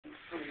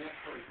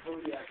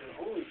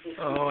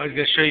Oh, I was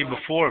going to show you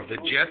before of the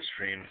jet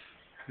stream.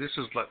 This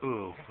is like,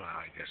 ooh, well,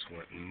 I just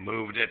went and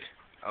moved it.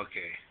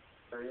 Okay.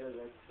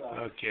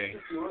 Okay.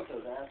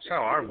 That's how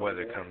our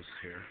weather comes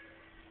here.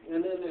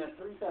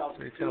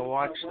 So you can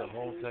watch the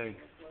whole thing.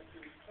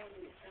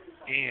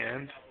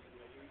 And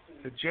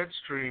the jet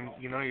stream,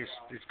 you know,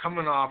 it's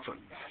coming off of,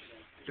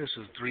 this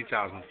is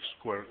 3,000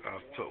 square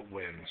foot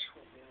winds.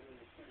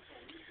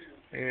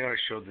 Yeah, I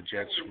showed the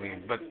jet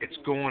stream, but it's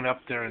going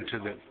up there into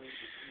the,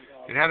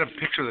 it had a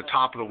picture of the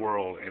top of the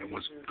world, and it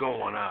was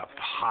going up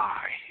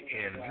high,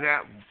 and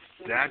that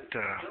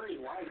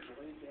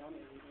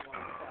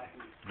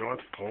North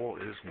Pole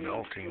is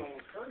melting.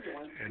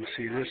 And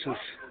see, this is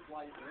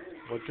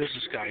what this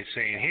guy's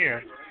saying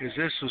here, is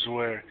this is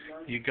where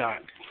you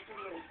got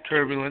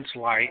turbulence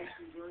light,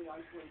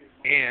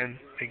 and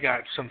they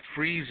got some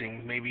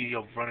freezing. Maybe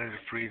you'll run into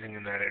freezing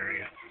in that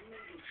area,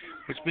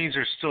 which means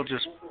there's still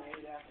just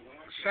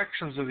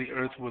sections of the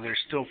Earth where there's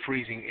still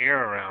freezing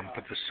air around,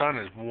 but the sun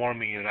is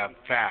warming it up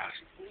fast.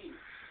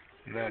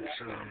 And that's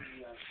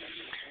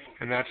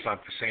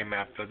not the same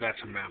map, but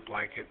that's a map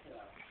like it.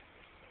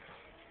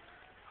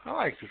 I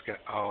like this guy.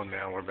 Oh,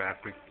 now we're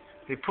back.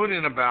 They put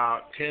in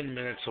about 10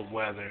 minutes of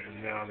weather,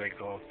 and now they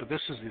go. But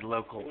this is the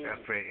local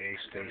FAA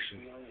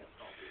station.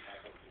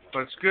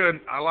 But it's good.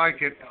 I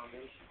like it.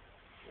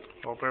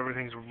 Hope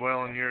everything's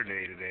well in your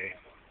day today.